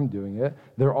than I'm doing it,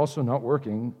 they're also not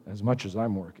working as much as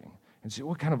I'm working. And so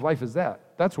what kind of life is that?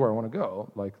 That's where I want to go.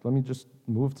 Like, let me just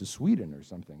move to Sweden or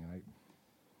something. And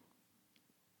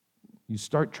you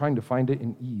start trying to find it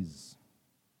in ease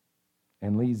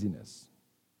and laziness.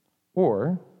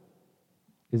 Or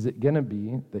is it going to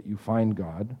be that you find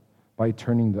God by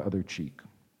turning the other cheek?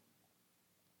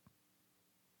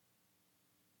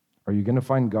 Are you going to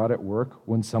find God at work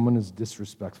when someone is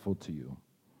disrespectful to you?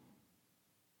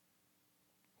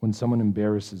 When someone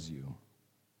embarrasses you?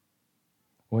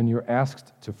 When you're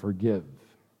asked to forgive?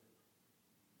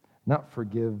 Not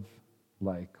forgive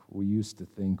like we used to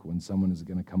think when someone is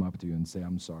going to come up to you and say,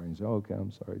 I'm sorry. And you say, oh, okay,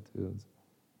 I'm sorry too.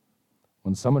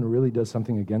 When someone really does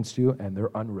something against you and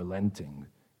they're unrelenting,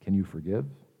 can you forgive?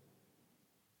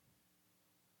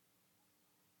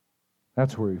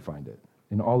 That's where you find it,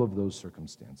 in all of those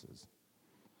circumstances.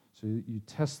 So you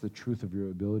test the truth of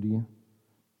your ability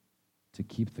to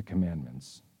keep the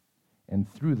commandments. And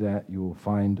through that, you will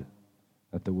find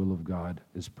that the will of God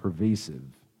is pervasive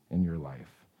in your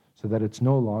life. So that it's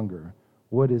no longer,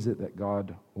 what is it that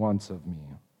God wants of me?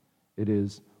 It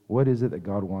is, what is it that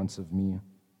God wants of me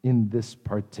in this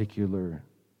particular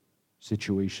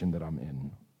situation that I'm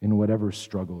in whatever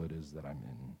struggle it is that I'm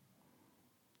in?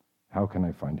 How can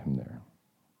I find him there?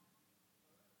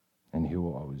 And he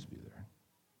will always be there.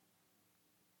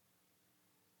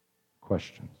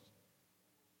 Questions?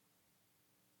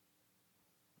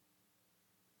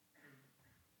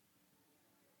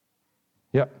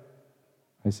 Yeah,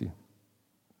 I see.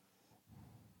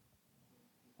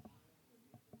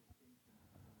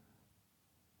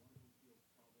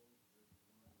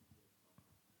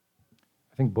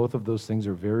 I think both of those things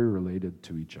are very related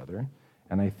to each other.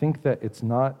 And I think that it's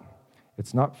not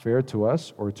fair to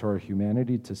us or to our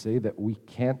humanity to say that we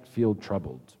can't feel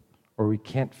troubled, or we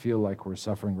can't feel like we're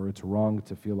suffering, or it's wrong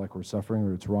to feel like we're suffering,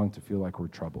 or it's wrong to feel like we're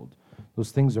troubled.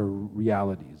 Those things are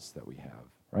realities that we have,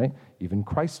 right? Even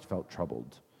Christ felt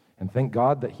troubled. And thank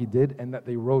God that he did and that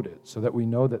they wrote it so that we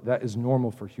know that that is normal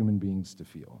for human beings to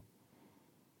feel.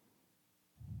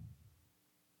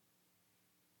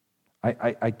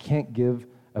 I can't give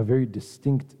a very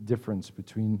distinct difference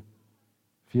between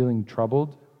feeling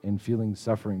troubled and feeling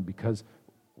suffering, because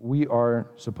we are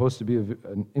supposed to be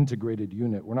an integrated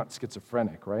unit. We're not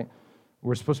schizophrenic, right?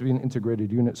 We're supposed to be an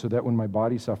integrated unit so that when my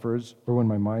body suffers, or when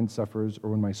my mind suffers,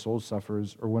 or when my soul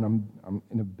suffers, or when I'm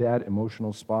in a bad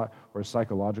emotional spot or a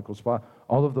psychological spot,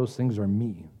 all of those things are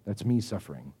me. That's me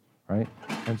suffering, right?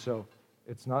 And so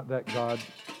it's not that God...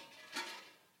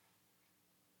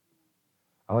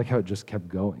 I like how it just kept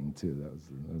going, too.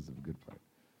 That was a good part.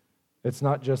 It's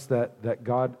not just that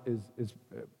God is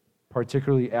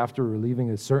particularly after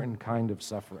relieving a certain kind of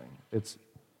suffering. It's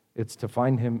to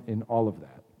find him in all of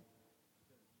that.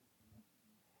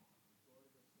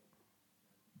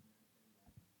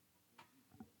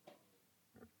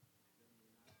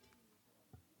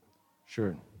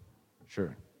 Sure.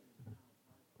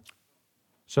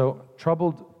 So,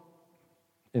 troubled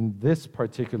in this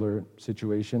particular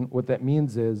situation, what that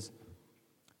means is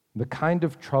the kind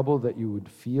of trouble that you would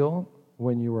feel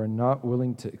when you are not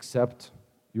willing to accept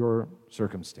your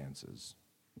circumstances.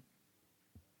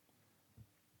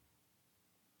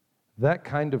 That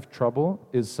kind of trouble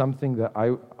is something that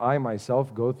I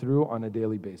myself go through on a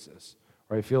daily basis,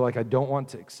 where I feel like I don't want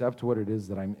to accept what it is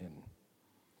that I'm in.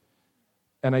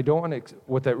 And I don't want to,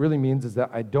 what that really means is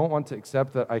that I don't want to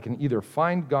accept that I can either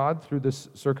find God through this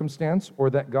circumstance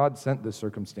or that God sent this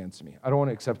circumstance to me. I don't want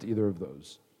to accept either of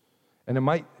those. And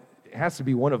it has to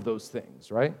be one of those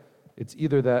things, right? It's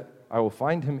either that I will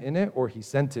find him in it or he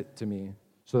sent it to me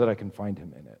so that I can find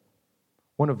him in it.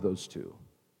 One of those two.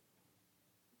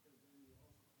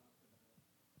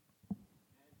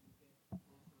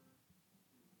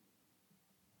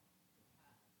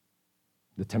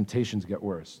 The temptations get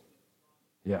worse.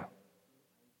 Yeah.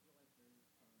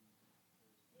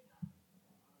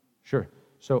 Sure.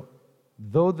 So,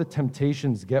 though the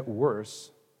temptations get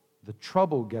worse, the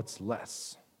trouble gets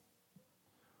less,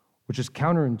 which is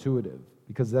counterintuitive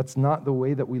because that's not the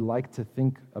way that we like to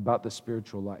think about the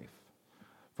spiritual life.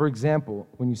 For example,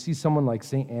 when you see someone like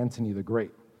St. Anthony the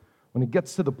Great, when it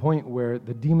gets to the point where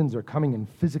the demons are coming and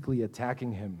physically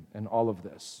attacking him and all of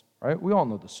this, right? We all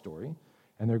know the story,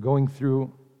 and they're going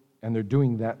through and they're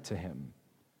doing that to him.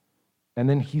 And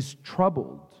then he's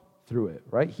troubled through it,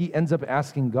 right? He ends up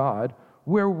asking God,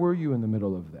 where were you in the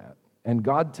middle of that? And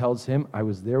God tells him, I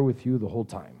was there with you the whole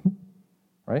time,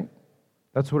 right?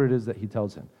 That's what it is that he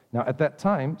tells him. Now, at that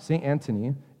time, St.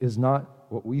 Anthony is not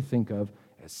what we think of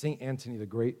as St. Anthony the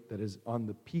Great that is on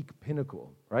the peak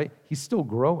pinnacle, right? He's still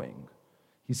growing.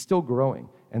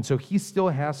 And so he still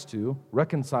has to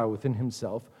reconcile within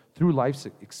himself through life's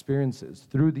experiences,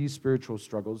 through these spiritual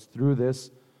struggles, through this,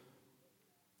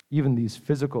 even these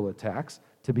physical attacks,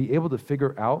 to be able to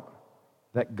figure out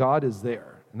that God is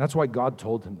there. And that's why God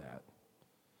told him that.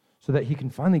 So that he can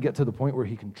finally get to the point where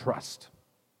he can trust.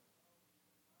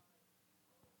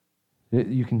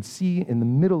 You can see in the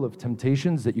middle of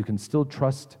temptations that you can still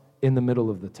trust in the middle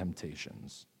of the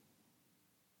temptations.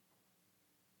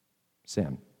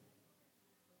 Sam.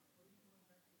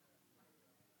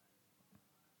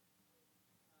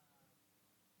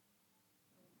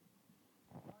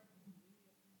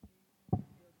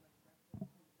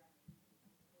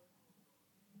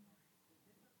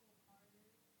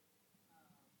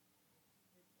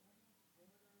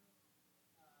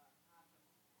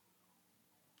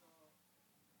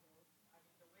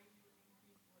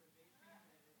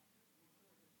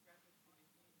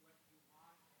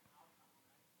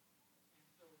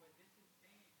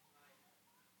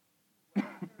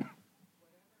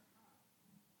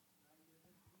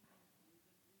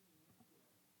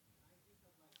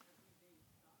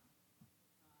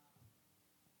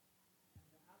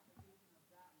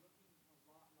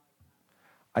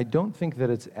 I don't think that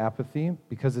it's apathy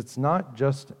because it's not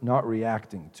just not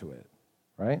reacting to it,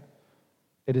 right?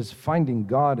 It is finding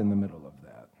God in the middle of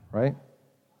that, right?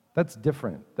 That's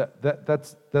different.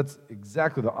 That's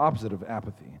exactly the opposite of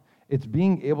apathy. It's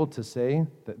being able to say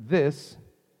that this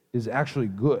is actually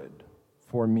good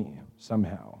for me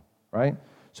somehow, right?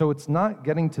 So it's not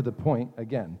getting to the point,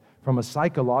 again, from a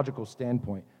psychological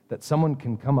standpoint, that someone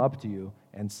can come up to you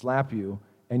and slap you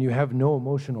and you have no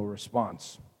emotional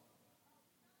response.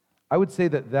 I would say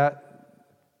that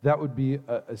would be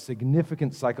a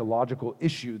significant psychological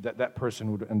issue that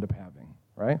person would end up having,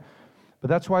 right? But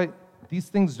that's why these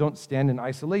things don't stand in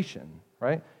isolation,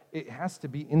 right? It has to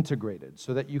be integrated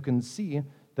so that you can see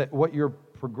that what you're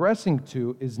progressing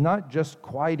to is not just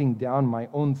quieting down my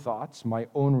own thoughts, my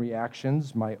own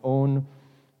reactions, my own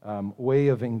way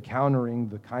of encountering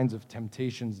the kinds of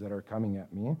temptations that are coming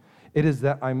at me. It is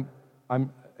that I'm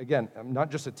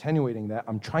not just attenuating that,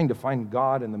 I'm trying to find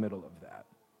God in the middle of that,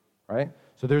 right?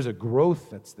 So there's a growth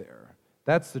that's there.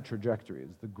 That's the trajectory,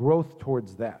 is the growth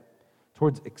towards that,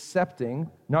 towards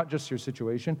accepting not just your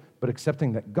situation, but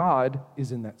accepting that God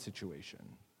is in that situation.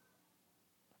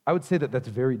 I would say that that's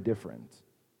very different.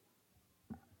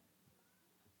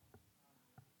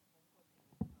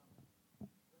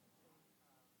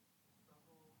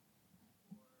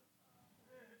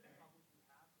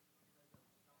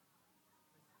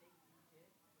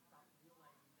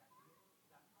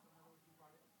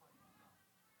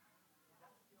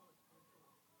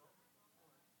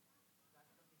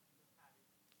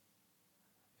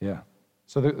 Yeah.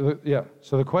 So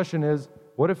the question is,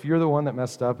 what if you're the one that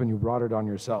messed up and you brought it on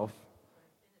yourself?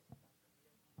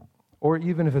 Or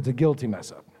even if it's a guilty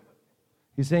mess up.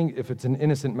 He's saying if it's an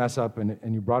innocent mess up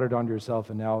and you brought it onto yourself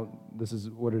and now this is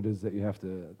what it is that you have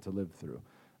to live through.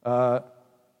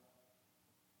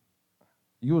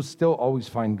 You will still always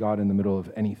find God in the middle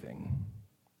of anything,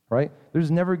 right?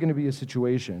 There's never going to be a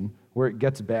situation where it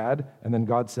gets bad and then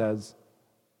God says,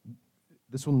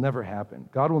 this will never happen.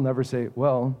 God will never say,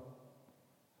 well,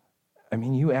 I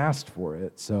mean, you asked for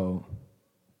it, so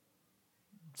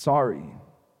sorry.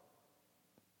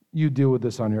 You deal with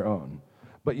this on your own.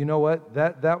 But you know what?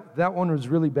 That one was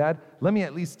really bad. Let me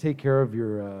at least take care of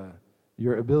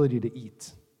your ability to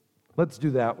eat. Let's do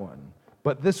that one.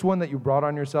 But this one that you brought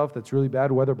on yourself that's really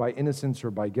bad, whether by innocence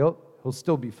or by guilt, he'll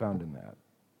still be found in that.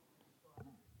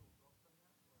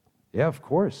 Yeah, of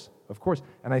course.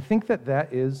 And I think that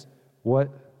is what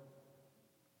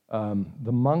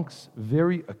the monks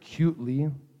very acutely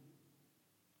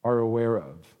are aware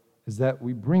of, is that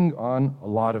we bring on a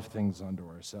lot of things onto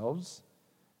ourselves.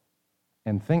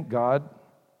 And thank God,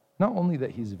 not only that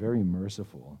he's very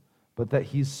merciful, but that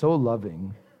he's so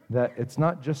loving that it's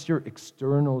not just your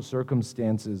external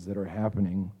circumstances that are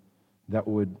happening that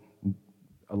would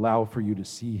allow for you to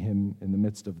see him in the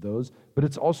midst of those, but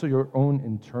it's also your own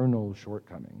internal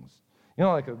shortcomings. You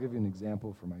know, like I'll give you an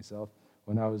example for myself.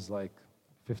 When I was like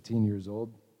 15 years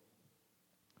old,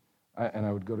 and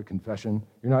I would go to confession.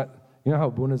 You know how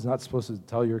Abuna's not supposed to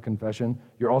tell your confession?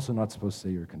 You're also not supposed to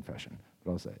say your confession,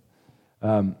 but I'll say it.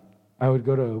 I would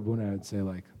go to Abuna and I'd say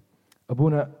like,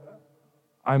 Abuna,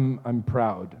 I'm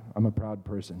proud. I'm a proud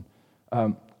person.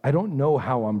 I don't know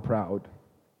how I'm proud,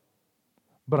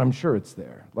 but I'm sure it's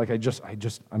there. Like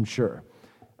I'm sure.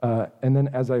 And then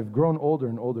as I've grown older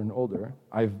and older and older,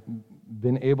 I've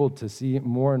been able to see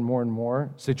more and more and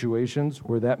more situations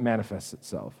where that manifests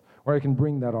itself, or I can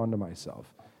bring that onto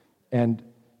myself. And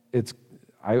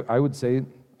I would say,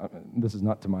 this is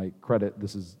not to my credit,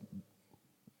 this is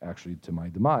actually to my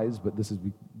demise, but this is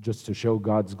just to show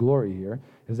God's glory here,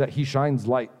 is that he shines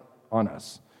light on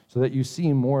us so that you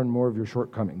see more and more of your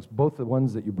shortcomings, both the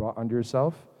ones that you brought onto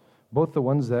yourself, both the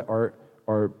ones that are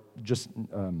just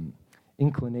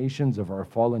inclinations of our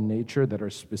fallen nature that are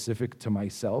specific to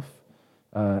myself,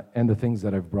 and the things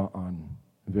that I've brought on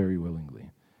very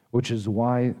willingly, which is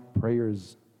why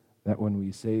prayers that when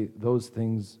we say those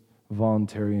things,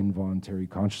 voluntary, involuntary,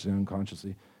 consciously,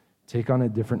 unconsciously, take on a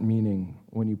different meaning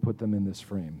when you put them in this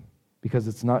frame. Because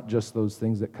it's not just those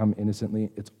things that come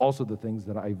innocently, it's also the things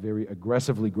that I very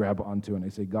aggressively grab onto and I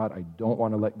say, God, I don't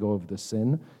want to let go of this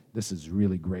sin. This is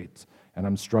really great. And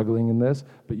I'm struggling in this,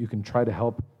 but you can try to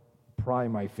help pry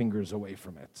my fingers away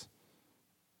from it.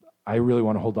 I really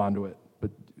want to hold on to it,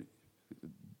 but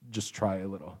just try a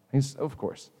little. He's, of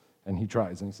course. And he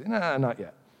tries, and he says, nah, not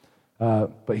yet.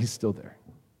 But he's still there.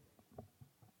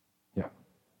 Yeah.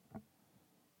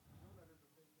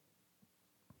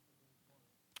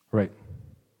 Right.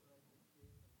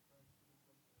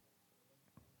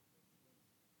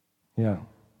 Yeah.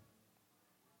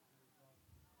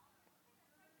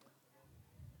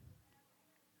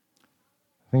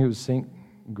 I think it was St.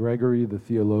 Gregory, the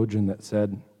theologian, that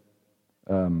said,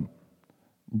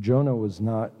 Jonah was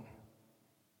not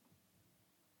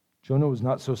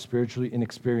so spiritually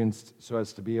inexperienced so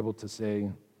as to be able to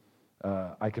say,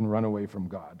 I can run away from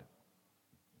God.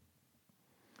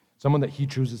 Someone that he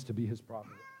chooses to be his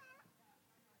prophet.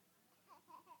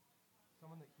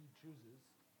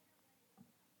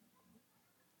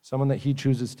 Someone that he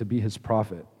chooses to be his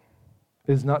prophet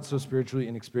is not so spiritually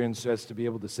inexperienced as to be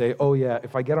able to say, oh yeah,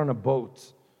 if I get on a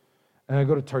boat and I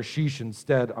go to Tarshish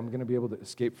instead, I'm going to be able to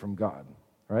escape from God,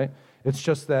 right? It's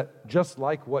just that, just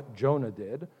like what Jonah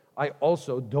did, I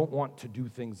also don't want to do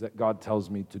things that God tells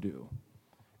me to do.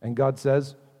 And God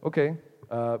says, okay,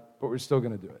 but we're still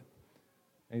going to do it.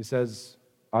 And he says,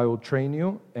 I will train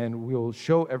you, and we will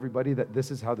show everybody that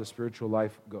this is how the spiritual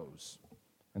life goes.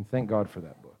 And thank God for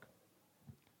that book.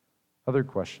 Other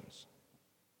questions?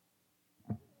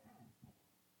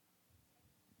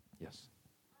 Yes.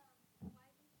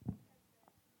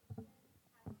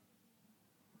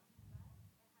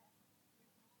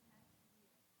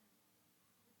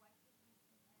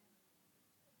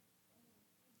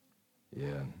 Yeah,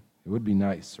 it would be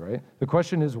nice, right? The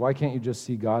question is, why can't you just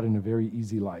see God in a very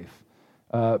easy life?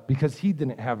 Because he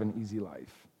didn't have an easy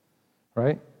life,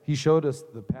 right? He showed us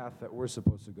the path that we're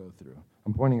supposed to go through.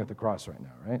 I'm pointing at the cross right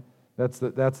now, right? That's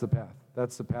the path.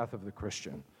 That's the path of the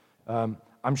Christian.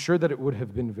 I'm sure that it would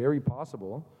have been very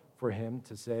possible for him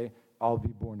to say, I'll be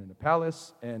born in a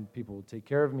palace, and people will take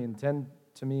care of me and tend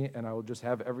to me, and I will just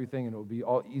have everything, and it will be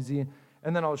all easy,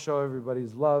 and then I'll show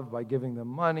everybody's love by giving them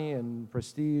money and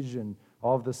prestige and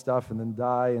all of this stuff, and then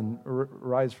die and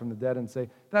rise from the dead and say,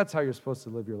 that's how you're supposed to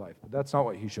live your life. But that's not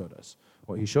what he showed us.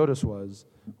 What he showed us was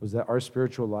that our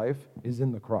spiritual life is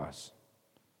in the cross.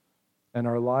 And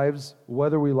our lives,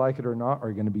 whether we like it or not,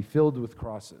 are going to be filled with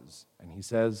crosses. And he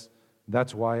says,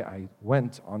 that's why I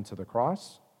went onto the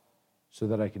cross, so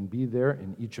that I can be there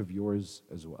in each of yours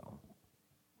as well.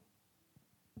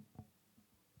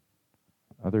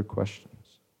 Other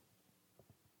questions?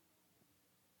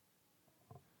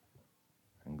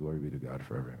 And glory be to God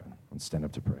for everyone. Let's stand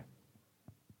up to pray.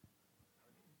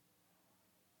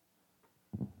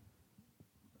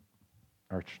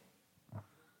 Arch.